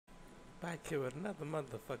Back here with another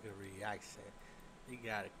motherfucking reaction. You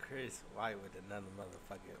got Chris White with another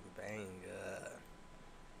motherfucking banger.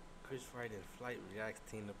 Chris White and Flightreacts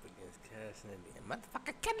teamed up against Cash and the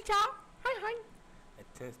motherfucking Kenny Chao. Hi. At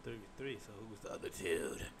 10:33. So who was the other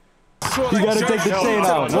dude? You gotta take the chain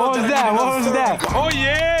out. What was that? What was that? Oh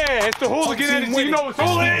yeah, it's the hooligan energy. You know it's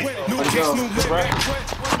hooligan.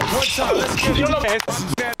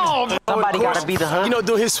 Somebody gotta be the hook. You know,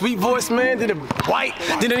 do his sweet voice, man. Did it white?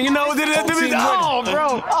 Did it, you know? Did it? Oh,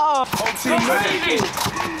 bro. Oh,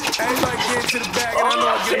 Everybody get to the bag, and I know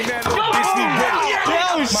I'm getting mad little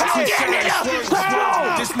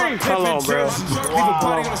Disney ready. Hold on, bro.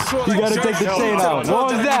 You gotta take the chain out. What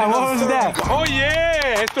was that? What was that? Oh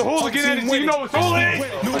yeah, it's the hooligan energy. You know it's hooligan.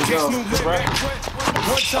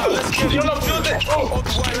 You know, feel that.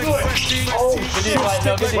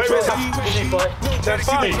 That's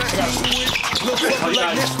fine.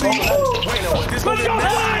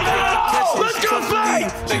 Let's go fight!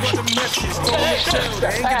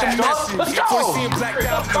 Let's go!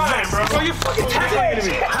 Fine, bro. You fucking tackling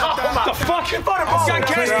me. What the fuck? This guy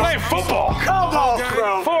can't play football. Come on,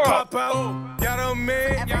 bro. Four up. Y'all done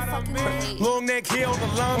made. Long neck here on the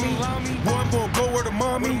lami. One gon' go where the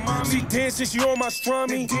mommy. She dancing, she on my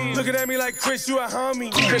strummy. Looking at me like Chris, you a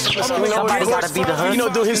homie. Somebody gotta be the hook. You know,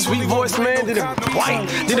 do his sweet voice, man. Did it white?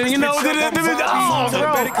 Did it, you know? Did it? Oh,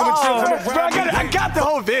 bro. I got the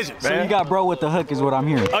whole vision, man. So you got bro with the hook is what I'm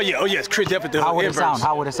hearing. Oh yeah, Chris definitely. How would it sound?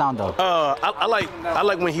 How would it sound though? I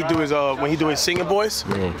like when he do his singing voice.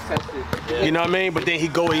 Yeah. You know what I mean? But then he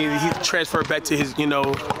transfer back to his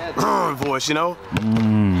voice. You know.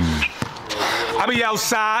 I be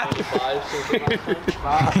outside.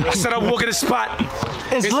 I said I walk in the spot.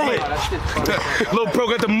 It's lit. Little bro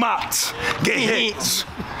got the mops. Get hits.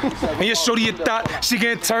 And your shorty you thought she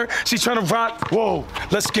getting turned. She trying to rock. Whoa,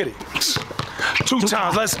 let's get it. 2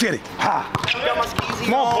 times, let's get it. Ha.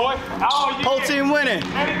 Come on, boy. Whole team winning.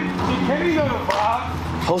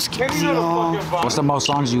 What's the most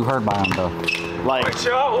songs you heard by him though? Like,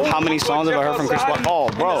 how many songs have I heard from Chris White? Oh,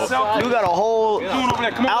 bro, you got a whole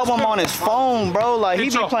album on his phone, bro. Like, he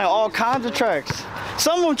be playing all kinds of tracks.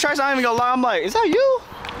 Some of them tracks, I ain't even gonna lie, I'm like, is that you?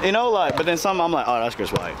 You know, like, but then some I'm like, oh, that's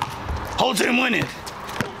Chris White. Whole team winning.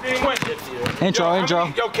 Intro.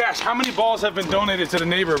 Yo, Cash, how many balls have been donated to the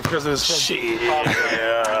neighborhood because of this? Shit.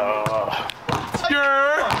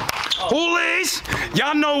 Hoolies,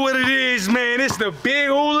 y'all know what it is, man. It's the big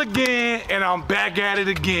hooligan, and I'm back at it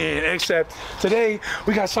again. Except today,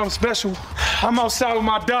 we got something special. I'm outside with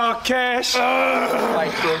my dog, Cash.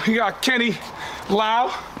 We got Kenny,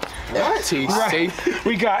 Lau. FTC. Right.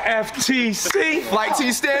 We got FTC. Flight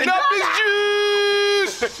T stand up his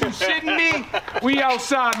juice. You shitting me? We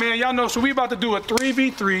outside, man. Y'all know, so we about to do a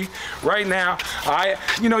 3v3 right now. All right.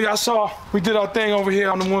 You know, y'all saw we did our thing over here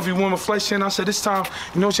on the 1v1 with Flesh, and I said this time,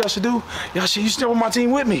 you know what y'all should do? Y'all should, you still on my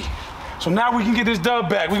team with me. So now we can get this dub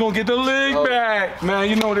back. We gonna get the league back. Man,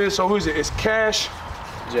 you know this. So who is it? It's Cash.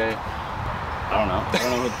 Jay. I don't know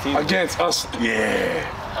who the team is. Against us. Yeah.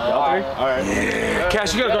 All right. Yeah.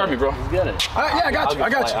 Cash, you gotta guard me, bro. Let's get it. Yeah, I got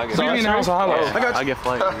you. See me in the house, I'll holler. I got you. I get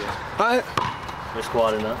Flight. All right. We're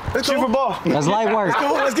squatting up. Let's shoot for ball. That's light work.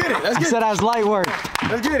 Let's get it. He said that's light work.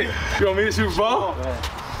 Let's get it. You want me to shoot for ball? All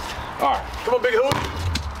right. Come on, big hoop.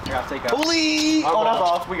 Hooli. Oh, that's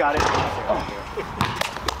off. We got it.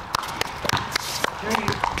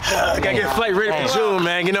 I gotta get Flight ready for June,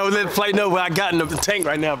 man. You know, let Flight know what I got in the tank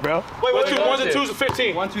right now, bro. Wait, 1s and 2s are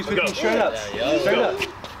 15. 1, 2, 15. Straight up.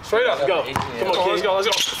 Straight up. Go. Come on, let's go.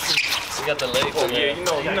 We got the legs. Oh yeah, you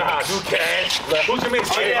know how I do, Cash. Who's your mate?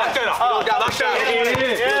 Lock that up. Lock that up.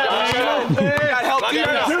 We got help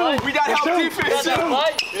defense. We got help defense too.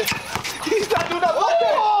 He's not doing that.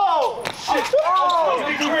 Oh! Shit. Oh,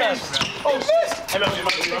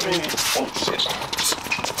 shit.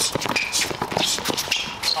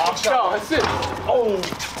 Chao, that's it. Oh.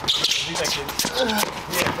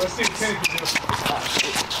 Yeah, let's see what Kenny can do.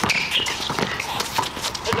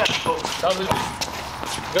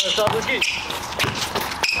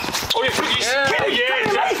 Oh, yeah, cookies. Kenny,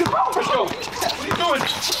 yeah. Let's go. What are you doing?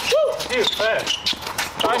 Woo. Dude, fast.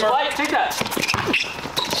 Timer. Take that.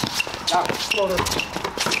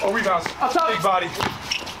 Oh, rebounds. Big body.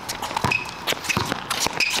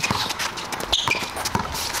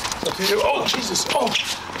 Oh, Jesus.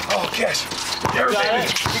 Oh, Cash. Yeah, baby.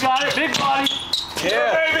 You got it. Big body.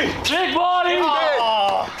 Yeah, baby. Big body.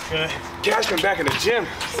 Oh. Cash been back in the gym.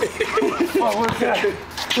 Oh, where's that?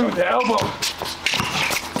 With the elbow.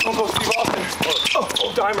 Don't go Steve Austin.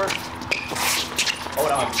 Oh, Dimer.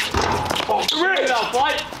 Hold on. Oh, the ring.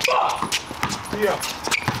 Flight. Yeah.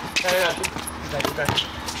 Yeah.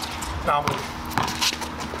 Nah,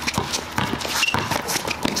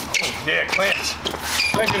 Yeah, Clarence.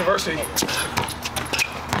 Clarence University.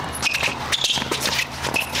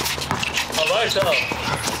 All right, so.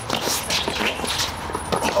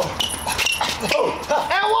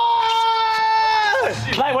 And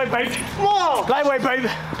one! Lightweight, baby. Come on! Lightweight, baby.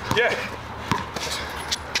 Yeah.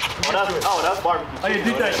 Oh, that's barbecue. Oh, yeah,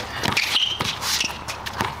 do that.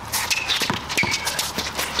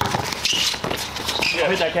 Yeah,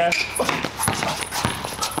 hit that cash.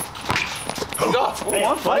 Go. Hey,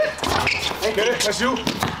 one fight. Get it? That's you. Go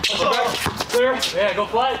back. Clear. Yeah, go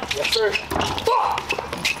fly. Yes, sir.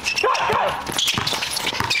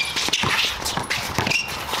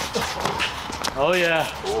 Oh, yeah.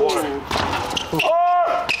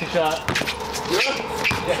 Oh! Good shot. Yeah.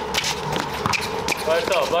 By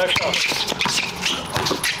yourself, by yourself.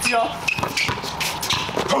 Yeah.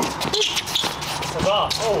 That's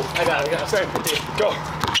off. Oh, I got it, Same. Go.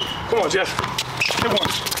 Come on, Jeff. Hit one.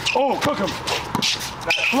 Oh, cook him.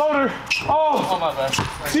 Floater. Oh. Oh, my bad.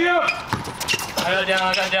 See ya. I got it down,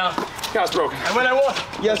 I got it down. Guy's broken. And when I won.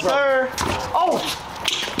 Yes, sir. Oh.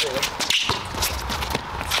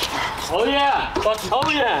 Oh, yeah. Oh,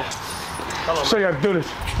 yeah. Show you how to do this.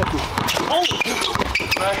 Oh.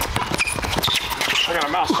 I got a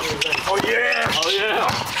mouse. Oh, yeah. Oh, yeah.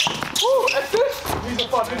 Woo, that's it. He's a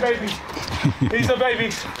fucking baby. He's a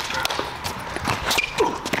baby.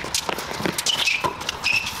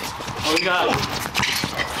 Oh, we got it.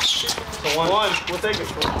 So one. We'll take it.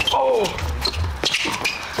 Oh.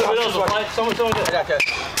 Someone else will fight. Someone I got that.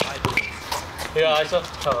 Yeah, Isa.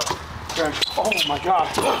 Oh, my God.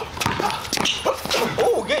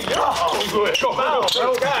 Oh, get you. Oh, good. Go, Wow,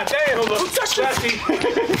 bro. God damn. Who touched that?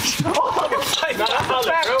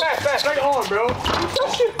 Fast. Straight on, bro. Who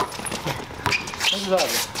touched it? What's that?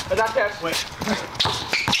 I got that. Wait.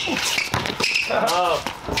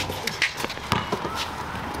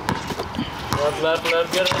 Left,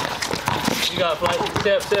 get it. You got it, flight.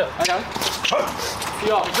 Step. I got it.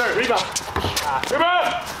 Yo, sir, rebound.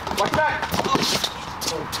 Rebound. Watch back.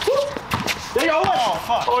 There you go. Oh,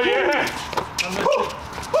 fuck. Oh, yeah.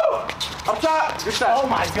 Up top. Good shot. Oh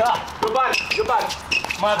my God. Good body.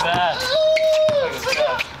 My bad.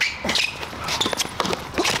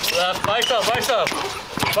 Left, vice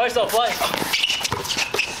up, flight.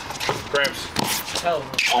 Gramps. Hell.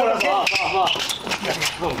 Oh, that's off.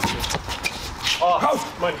 Oh,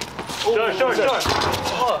 money. Short.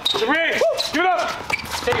 Three. Get up.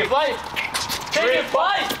 Take it, flight.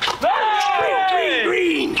 Hey!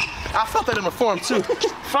 Green. I felt that in my form, too.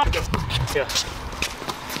 Fuck him. Yeah.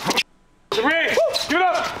 Three. Get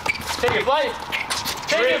up. Take it, flight.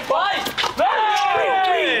 Hey!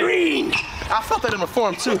 Green. I felt that in my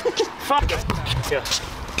form, too. Fuck him. Yeah.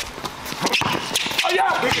 Oh,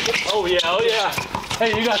 yeah. Oh yeah.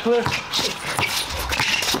 Hey, you got clear.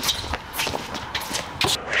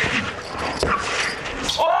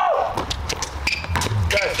 Oh!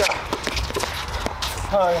 Got shot.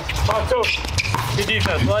 Part two. Good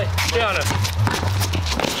defense, flight. Stay on it.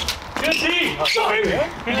 Good D.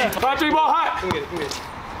 Baby. Part three ball hot. Come get it.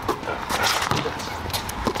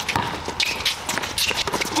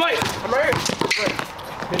 Play. I'm right here.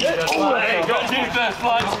 Hey, good defense,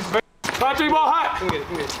 flight. Part three ball hot. Come get it.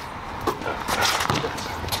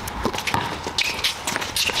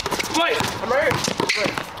 Play. I'm right here.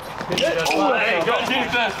 Hey, good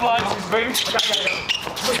defense, flight. Baby.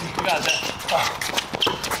 You got that.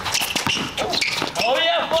 Oh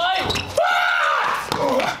yeah, flight.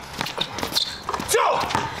 Joe.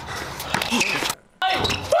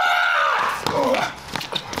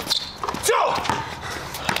 Joe.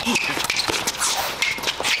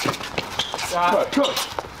 Good.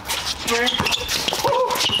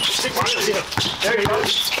 There you go.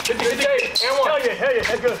 50, and one. Hell yeah,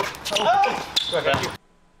 that's good. You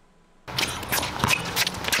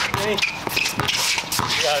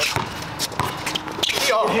got it.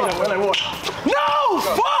 No!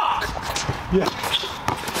 Fuck! Yeah.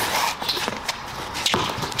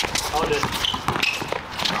 Hold it.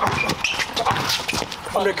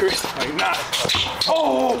 I'm there, Chris. No, you're not.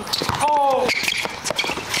 Oh!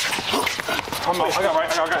 I'm out. I got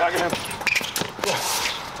him.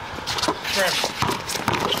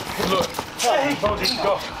 Look. Hey.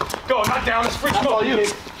 Go, not down. It's free smoke. You.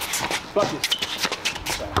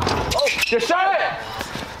 Oh, you shot it!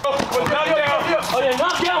 Oh, knock down. Oh yeah,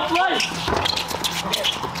 knock down, flight.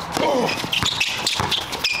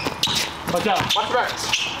 Watch out.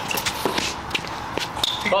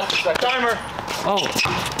 Watch your back. Timer. Oh.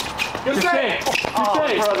 Good You're save. safe. You're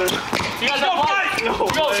safe. Brother. You got that fight. No, Go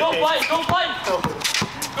fight.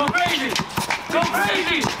 Go crazy.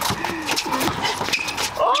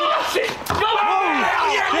 Oh shit. Go.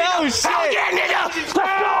 Hell yeah, nigga. Let's go.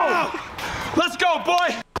 go,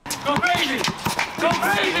 boy. Go crazy. Go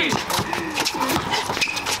crazy.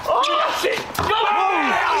 Oh, shit. Go.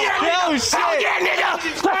 Oh, shit. Hell yeah, nigga.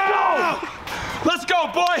 Let's go,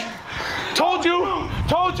 boy. Told you.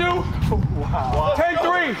 Wow.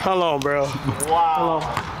 10-3. Hold on, bro. Wow.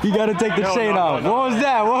 You gotta take the chain off. What was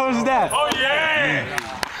that? Oh, yeah.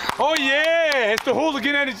 Oh, yeah. It's the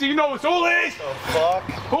hooligan energy. You know what hool is? The fuck?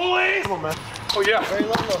 Hool is? Come on, man. Oh, yeah. Very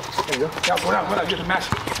low, though. There you go. Yeah, what up? Get the match.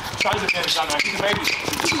 Try to manage that, man. He's a baby.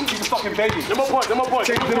 He's a fucking baby. No more point.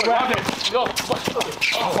 Take it to the ground. Yo.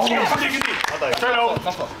 Turn over.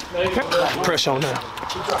 Pressure on now.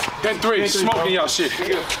 10-3. Smoking y'all shit.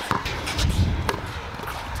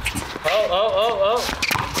 Oh.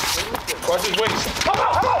 Watch his wings. Come on.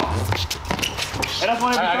 And that's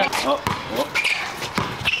one of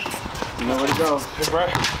You know where to go. Hey, bro.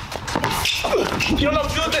 You don't know what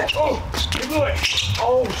to do with that. Oh, you blew it.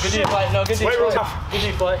 Oh, good deep fight. No, good deep fight. Good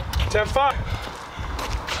deep fight. 10-5.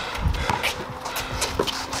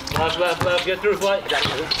 Left. Get through fight. You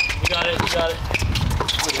got it.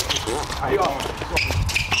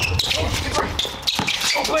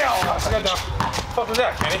 Oh, play out. I got down. What the fuck was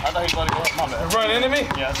that, Kenny? I thought he was going to go up. My man. Run into me?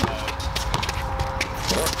 Yeah, that's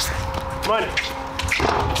Money.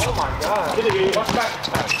 Oh my God. Watch back.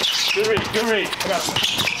 Good read. I got it.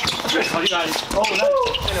 Oh, you got it. Oh, nice.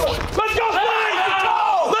 Let's go, fight!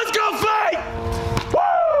 Let's go, fight!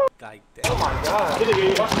 Woo! Like that. Oh my God.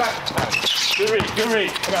 Watch back. Good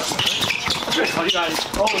read. I got it. Oh, you got it.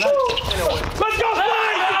 Oh, nice. Let's go,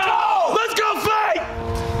 fight! Let's go, fight!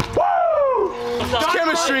 Woo!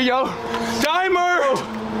 Chemistry, yo. Timer.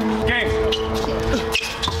 Game.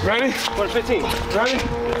 Ready? 1:15. Ready?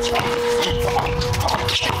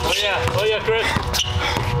 Oh yeah, Chris.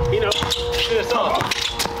 You know, get us off.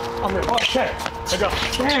 I'm in. Oh, check. I go.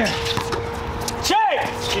 Damn. Check!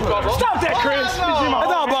 Stop that, Chris. That's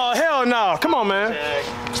all ball. Hell no. Come on, man.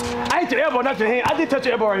 I hit your elbow, not your hand. I did touch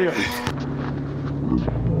your elbow right here.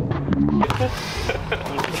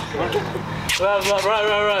 Right.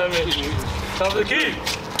 Top of the key.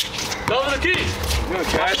 Good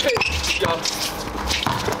catch.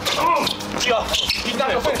 Oh! Yo! He's not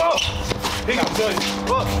gonna finish. He got good.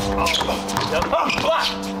 Look. Block!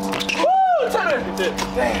 Woo! Turn it!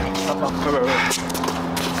 Damn.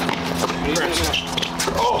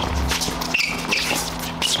 Oh!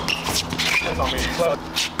 That's on me.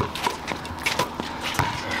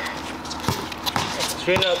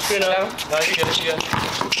 Straight up. No, you get it.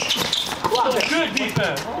 Wow, good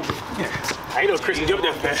defense. I ain't know Chris can give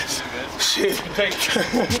that fast. Shit.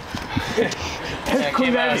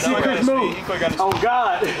 Queen never see Chris move. Oh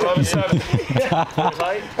God. 11-7.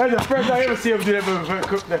 That's the first time I ever see him do that move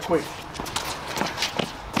that quick.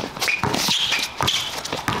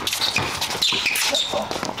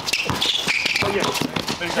 Oh yeah.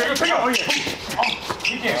 Pick up. Oh yeah.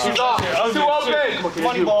 He can't. She's off. Too open.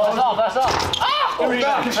 Money ball. That's off. Ah! Here we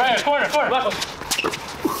go. Hey, corner.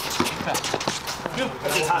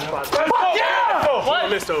 Yeah! Oh, I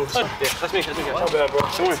missed those. Yeah, that's me. Not bad, bro.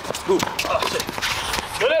 Win. Good. Oh, shit.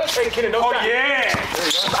 Good. Hey, kid, no shot. Yeah! There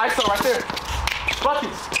you go. Ice right there.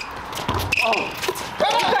 Buckets. Oh,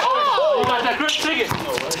 you got that grip? Take it.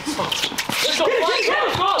 Let's go,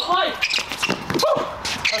 flight.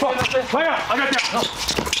 Play out. I got that.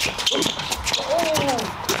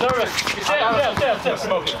 Nervous. Stay.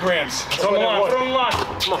 Smoking grams. Put on the line.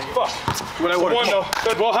 Come on. Fuck. One though.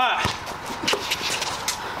 Good ball hot.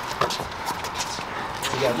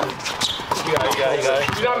 You got it.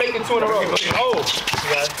 You're not making two in a row. Oh. You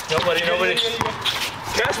got it. Nobody.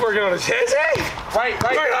 Cat's working on his head. Hey. Right.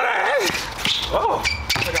 Working on that head. Oh.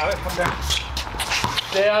 I got it. Come down.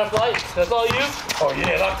 Stay on flight. That's all you? Oh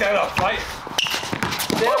yeah, lock that up. Flight.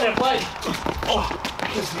 Stay on there, flight. Oh.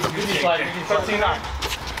 This is good flight. 13-9.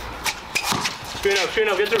 Straight up.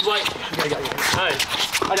 Get through flight. Nice.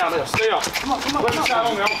 I got it. Stay up. Come on. Let the shot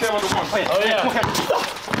on me. I don't care about the one. Oh yeah.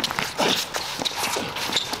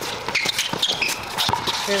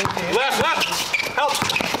 Left. Help.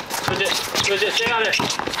 Legit. Stay on it.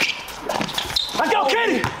 Let's go,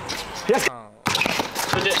 Kenny. Yes.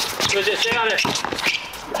 Legit. Stay on it.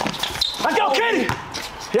 Let's go, Kenny.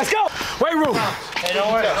 Let's go. Weight room. Hey,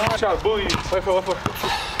 don't worry. Try to bully you. Wait for.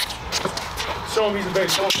 Show him he's a baby.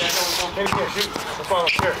 Don't Kenny can't shoot. I'm falling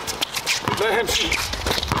up here. Let him shoot.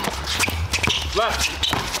 Left.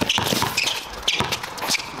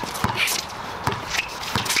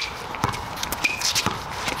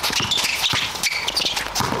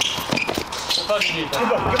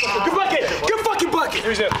 Good fucking bucket.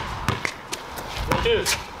 Here's it. Dude.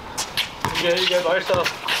 You get by yourself.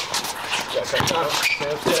 Stand up.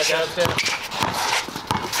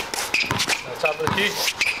 Top of the key.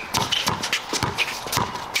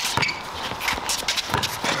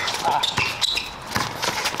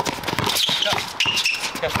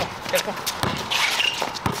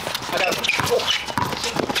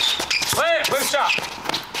 shot.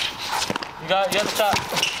 You got the shot.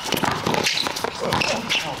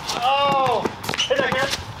 Oh! Hit that, man.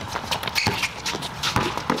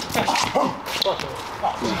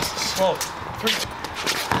 Oh, 3.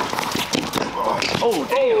 Oh,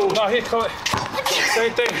 damn. No, here, call it.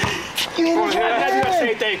 Same thing. You did the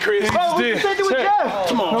same thing, Chris. Bro, what you say do with Jeff?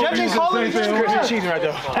 Come on. Jeff didn't call it. Chris, you're cheating right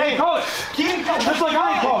there. Hey, call it. Just like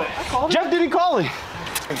I didn't call it. Jeff didn't call it.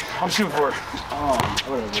 I'm shooting for it. Oh,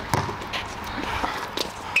 whatever.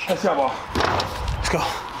 Let's go, ball. Let's go.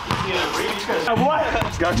 What?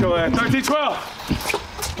 Got your ass. 13-12.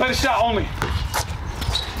 Play the shot only.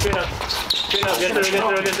 Get up. Get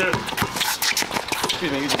through.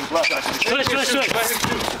 Excuse me, you just left.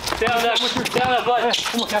 Switch. Down that butt.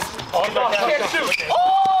 Come on, guys. Oh, you can't shoot.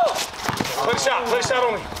 Oh! Play the shot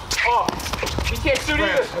only. Oh. You can't shoot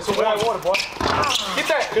either. That's what I wanted, boy. Get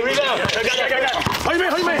that. Good rebound. Got it.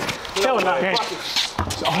 How you made? Hell no.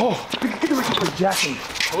 Oh, get the Richard Jackson.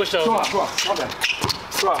 I wish so. Go on. Okay.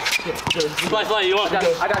 Go on. Fly. You want that?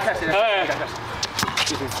 I got to catch it. All right.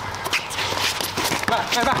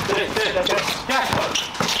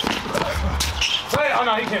 Oh,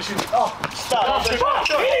 no, he can't shoot. Oh, stop. Hey,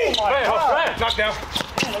 knock down.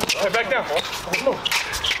 Hey, back down.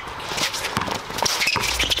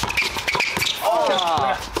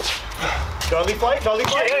 Dolly fight.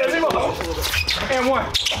 And one.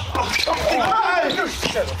 Let's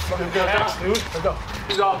go.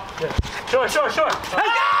 He's off. Short. Let's go!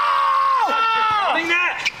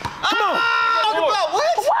 Come on.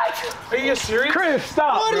 What? Are you serious? Chris,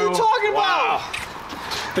 stop. What are you talking about?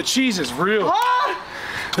 The cheese is real. Huh?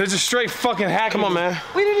 There's a straight fucking hack. Come on, man.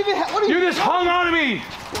 We didn't even have. What are You just hung on to me.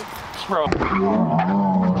 Bro.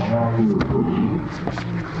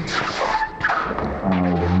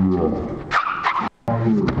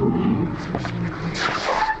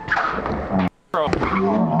 Bro.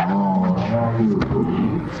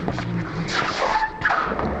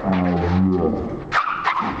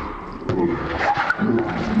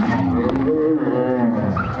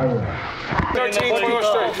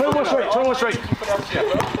 21 straight.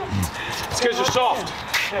 It's because you're soft.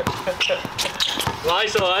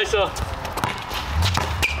 ISO.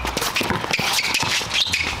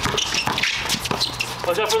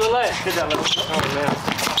 Watch out for the leg. Hit that level. Oh, man.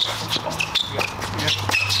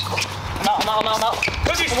 I'm out.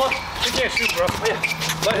 Come on. He can't shoot, bro.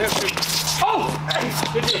 Let him shoot. Oh! Hey!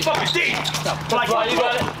 It's fucking deep! Like you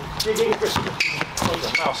got it.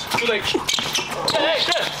 Mouse. Too late. Hey,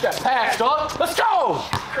 Chris. That pass, dog. Let's go!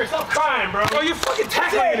 Chris, stop crying, bro. Bro, you fucking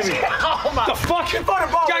tackling me. Oh my. The fuck?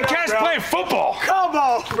 Got cats playing football. Come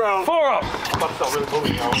on, bro. 4 up. I'm about to start really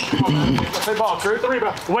moving now. Play ball, Chris. 3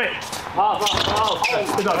 rebound. Wait. Oh.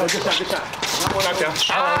 Good shot. Knock down.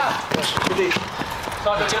 Good deep.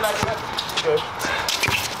 Get back. Good.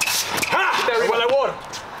 Ha! Wet like water.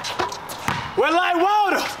 Wet like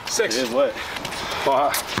water. 6. It is wet. Ball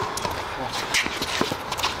high.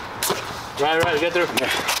 Right. Get through.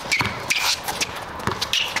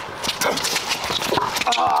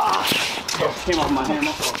 Came off my hand.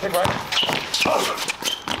 Take right.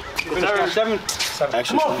 7.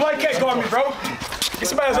 Come on, flight can't guard me, bro. Get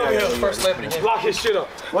somebody else over here. First lap of the game. Lock his shit up.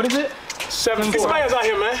 What is it? 7-4. Get somebody else out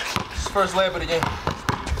here, man. First lap of the game.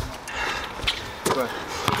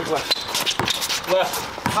 Left.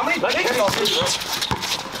 How many picks off this, bro?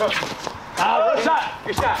 Good shot.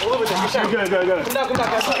 Good shot. A little bit. Good shot. Good. Come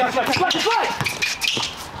down. Slide.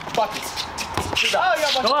 Buckets. Go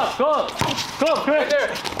up, Chris.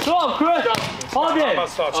 Go up, Chris. Hold it. I'm about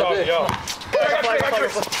to start charging y'all.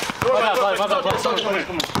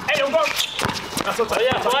 Hey, don't go. Oh,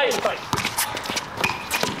 yeah, fight.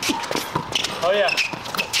 Oh, yeah.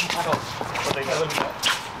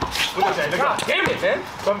 Damn it, man.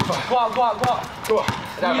 Go out.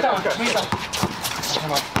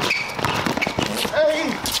 Hey.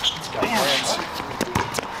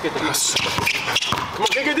 Get this. Come on,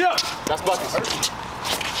 get up. That's buckets.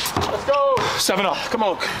 Let's go. 7 up. Come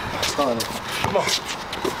on. Come on.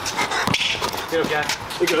 Get up, guys.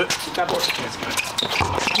 We good. Get that board. Get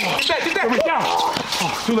that. Come down.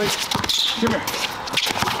 Oh, too late. Come here.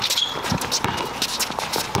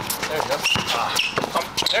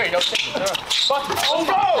 There you go. Buckets. Oh,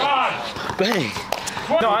 no. Bang.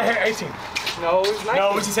 No, I had 18. No, it's 19. No,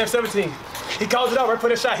 we just have 17. He calls it out right for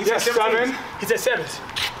the shot. He said 17. He said 7.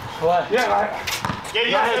 What? Yeah, I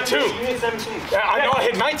had 2. You hit 17. Yeah, I know I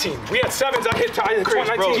hit 19. We had 7s. I hit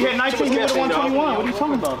 19. You hit 19. He hit 121. What are you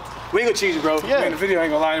talking about? We ain't gonna cheese you, bro. Yeah. Man, the video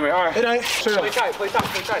ain't gonna lie anyway. All right. It ain't. Straight up. Play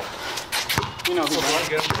tight. You know. Did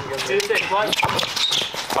it say flight?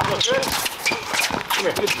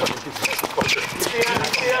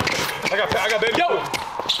 I got baby. Yo!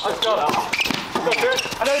 Let's go. I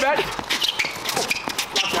know you bad.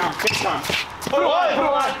 Lock down. Take time. Put it on. Put it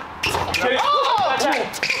on. Get it.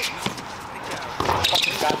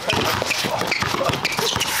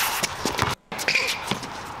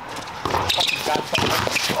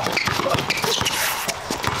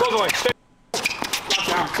 Go away. Lock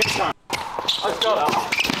down. Take time. Let's go.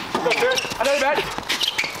 I know you bad.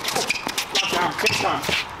 Lock down. Take time.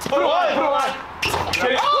 Put it on. Put it on.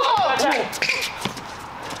 Get it.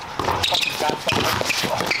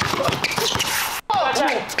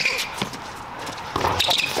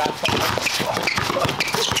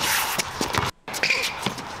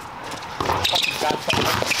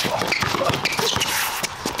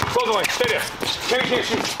 Go away. Stay there. Can't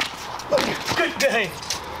shoot. Good game.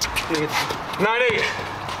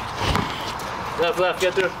 9-8. Left,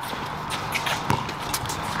 get through.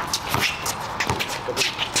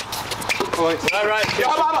 Right.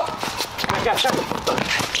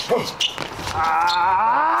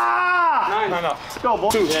 No. Go, boy.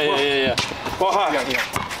 Yeah. Ball high. Get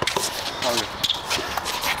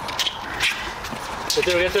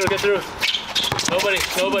through. Nobody.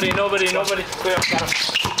 Clear. Got him.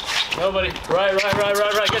 Nobody.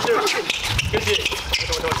 Right. Get through. Good shit.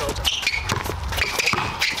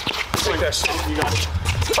 Take that shit. You got it.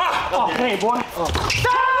 Oh, hey, boy.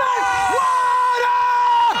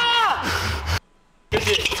 Good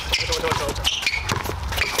shit.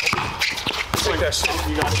 Take that shit.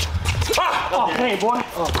 You got it. Oh, hey, boy.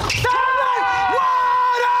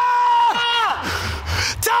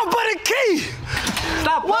 Top of the key!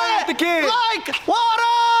 Stop playing with the kid. Like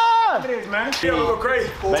water! It is, man. Yo, look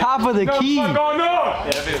great. Top of the key. What's going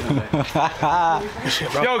on?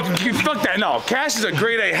 Yo, fuck that. No, Cash is a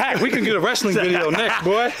grade A hack. We can get a wrestling video next,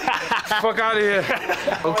 boy. Fuck out of here.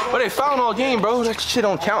 But they found all game, bro. That shit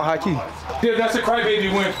don't count, high key. Yeah, that's a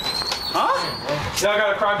crybaby win. Huh? Y'all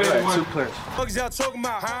got a crybaby win. 2 players. Fuck is y'all talking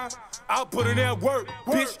about, huh? I'll put in that work,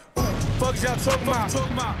 bitch. Fuck is y'all talking about?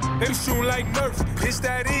 They be shooting like nerfs, it's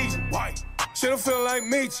that easy. Why? Shit, I'm feeling like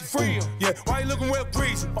Meechie. Free him. Yeah, why you looking well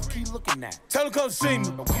greasy? Fuck you looking at? Tell him come see me.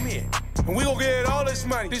 Oh, come here. And we gon' get all this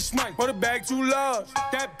money. But the bag too large.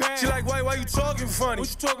 That bag. She like, why you talking funny? What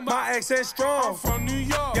you talking about? My accent strong. I'm from New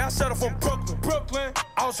York. Yeah, I settled from Brooklyn.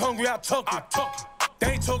 I was hungry, I took it.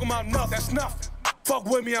 They ain't talking about nothing. That's nothing. Fuck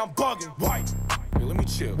with me, I'm bugging. White. Hey, let me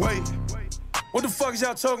chill. Wait. What the fuck is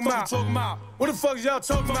y'all talking about? What the fuck is y'all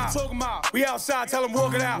talking about? We outside, tell them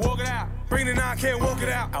walk it out. Bring the 9, can't walk it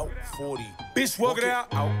out. Out 40. Bitch, walk it out.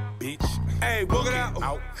 Out, bitch. Hey, walk it out.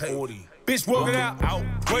 Out 40. Bitch, walk it out. Out.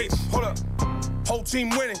 Wait, hold up. Whole team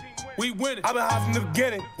winning. We winning. I've been high from the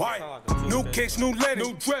beginning. Why? New kicks, new linen.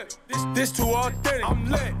 New drip. This too authentic. I'm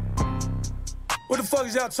lit. What the fuck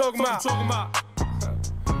is y'all talking about?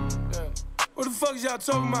 What the fuck is y'all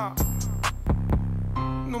talking about?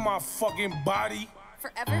 You know my fucking body.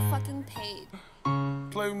 Forever fucking paid.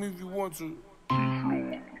 Play with me if you want to.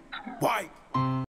 White.